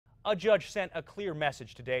A judge sent a clear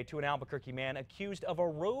message today to an Albuquerque man accused of a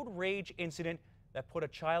road rage incident that put a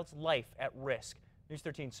child's life at risk. News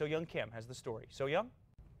 13's So-Young Kim has the story. So-Young?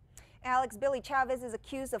 Alex, Billy Chavez is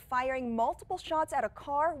accused of firing multiple shots at a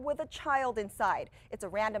car with a child inside. It's a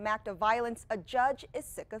random act of violence a judge is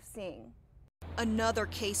sick of seeing. Another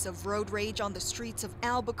case of road rage on the streets of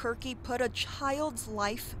Albuquerque put a child's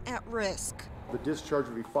life at risk. The discharge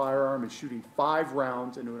of a firearm and shooting 5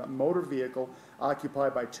 rounds into a motor vehicle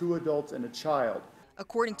occupied by 2 adults and a child.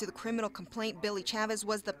 According to the criminal complaint, Billy Chavez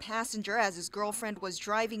was the passenger as his girlfriend was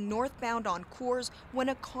driving northbound on Coors when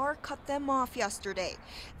a car cut them off yesterday.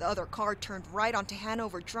 The other car turned right onto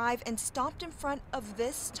Hanover Drive and stopped in front of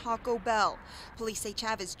this Taco Bell. Police say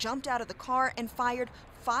Chavez jumped out of the car and fired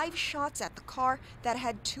 5 shots at the car that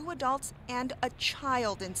had 2 adults and a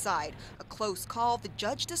child inside. A close call the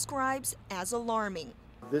judge describes as alarming.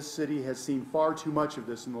 This city has seen far too much of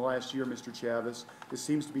this in the last year, Mr. Chavez. This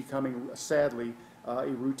seems to be becoming, sadly, a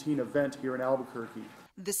routine event here in Albuquerque.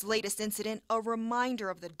 This latest incident, a reminder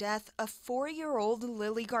of the death of 4-year-old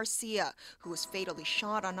Lily Garcia, who was fatally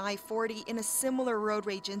shot on I-40 in a similar road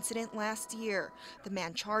rage incident last year. The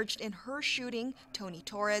man charged in her shooting, Tony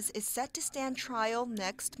Torres, is set to stand trial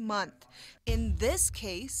next month. In this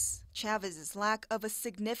case, Chavez's lack of a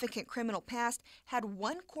significant criminal past had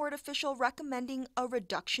one court official recommending a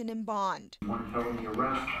reduction in bond. One felony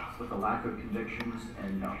arrest with a lack of convictions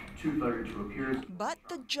and 2 failure to appear. But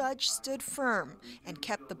the judge stood firm and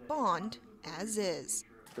kept the bond as is.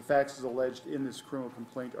 The facts as alleged in this criminal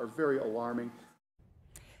complaint are very alarming.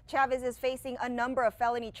 Chavez is facing a number of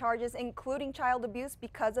felony charges, including child abuse,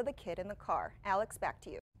 because of the kid in the car. Alex, back to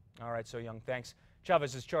you. All right, So-Young, thanks.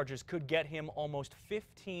 Chavez's charges could get him almost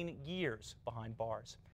 15 years behind bars.